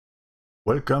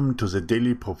Welcome to the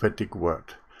Daily Prophetic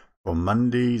Word for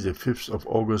Monday, the 5th of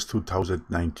August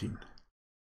 2019.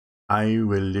 I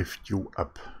will lift you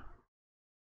up.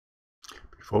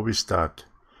 Before we start,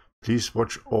 please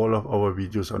watch all of our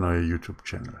videos on our YouTube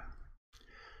channel.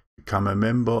 Become a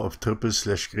member of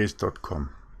triple/grace.com.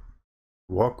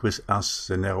 Walk with us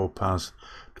the narrow path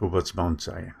towards Mount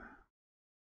Zion.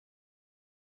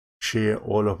 Share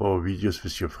all of our videos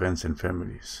with your friends and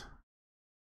families.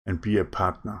 And be a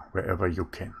partner wherever you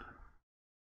can.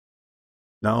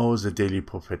 Now the daily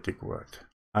prophetic word.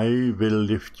 I will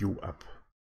lift you up.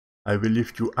 I will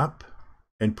lift you up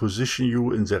and position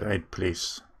you in the right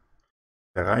place.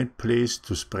 The right place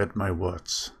to spread my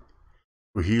words,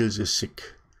 to heal the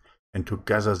sick, and to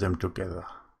gather them together.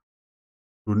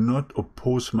 Do not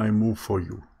oppose my move for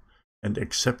you, and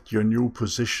accept your new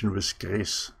position with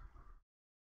grace.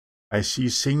 I see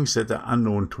things that are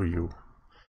unknown to you,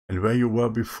 and where you were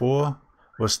before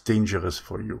was dangerous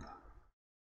for you.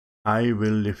 I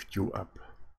will lift you up.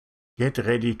 Get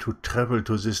ready to travel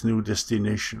to this new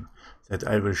destination that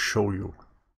I will show you.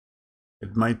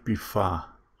 It might be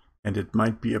far, and it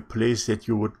might be a place that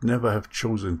you would never have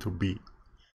chosen to be,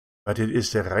 but it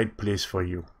is the right place for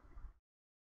you.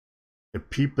 The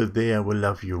people there will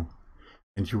love you,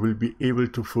 and you will be able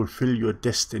to fulfill your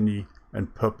destiny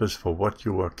and purpose for what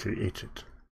you were created.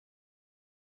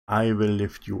 I will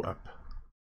lift you up.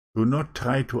 Do not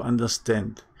try to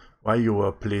understand why you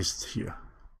were placed here.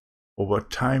 Over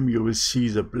time you will see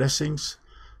the blessings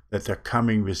that are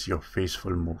coming with your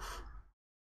faithful move.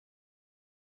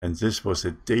 And this was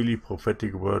a daily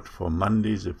prophetic word for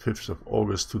Monday, the 5th of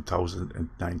August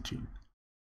 2019,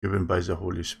 given by the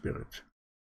Holy Spirit.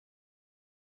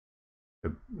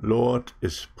 The Lord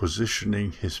is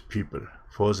positioning His people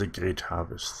for the great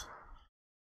harvest.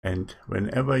 And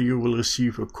whenever you will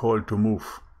receive a call to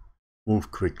move, move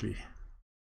quickly,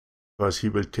 because He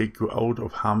will take you out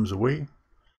of harm's way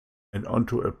and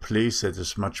onto a place that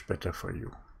is much better for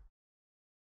you.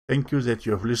 Thank you that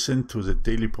you have listened to the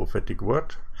Daily Prophetic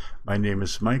Word. My name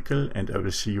is Michael, and I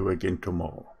will see you again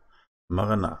tomorrow.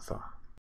 Maranatha.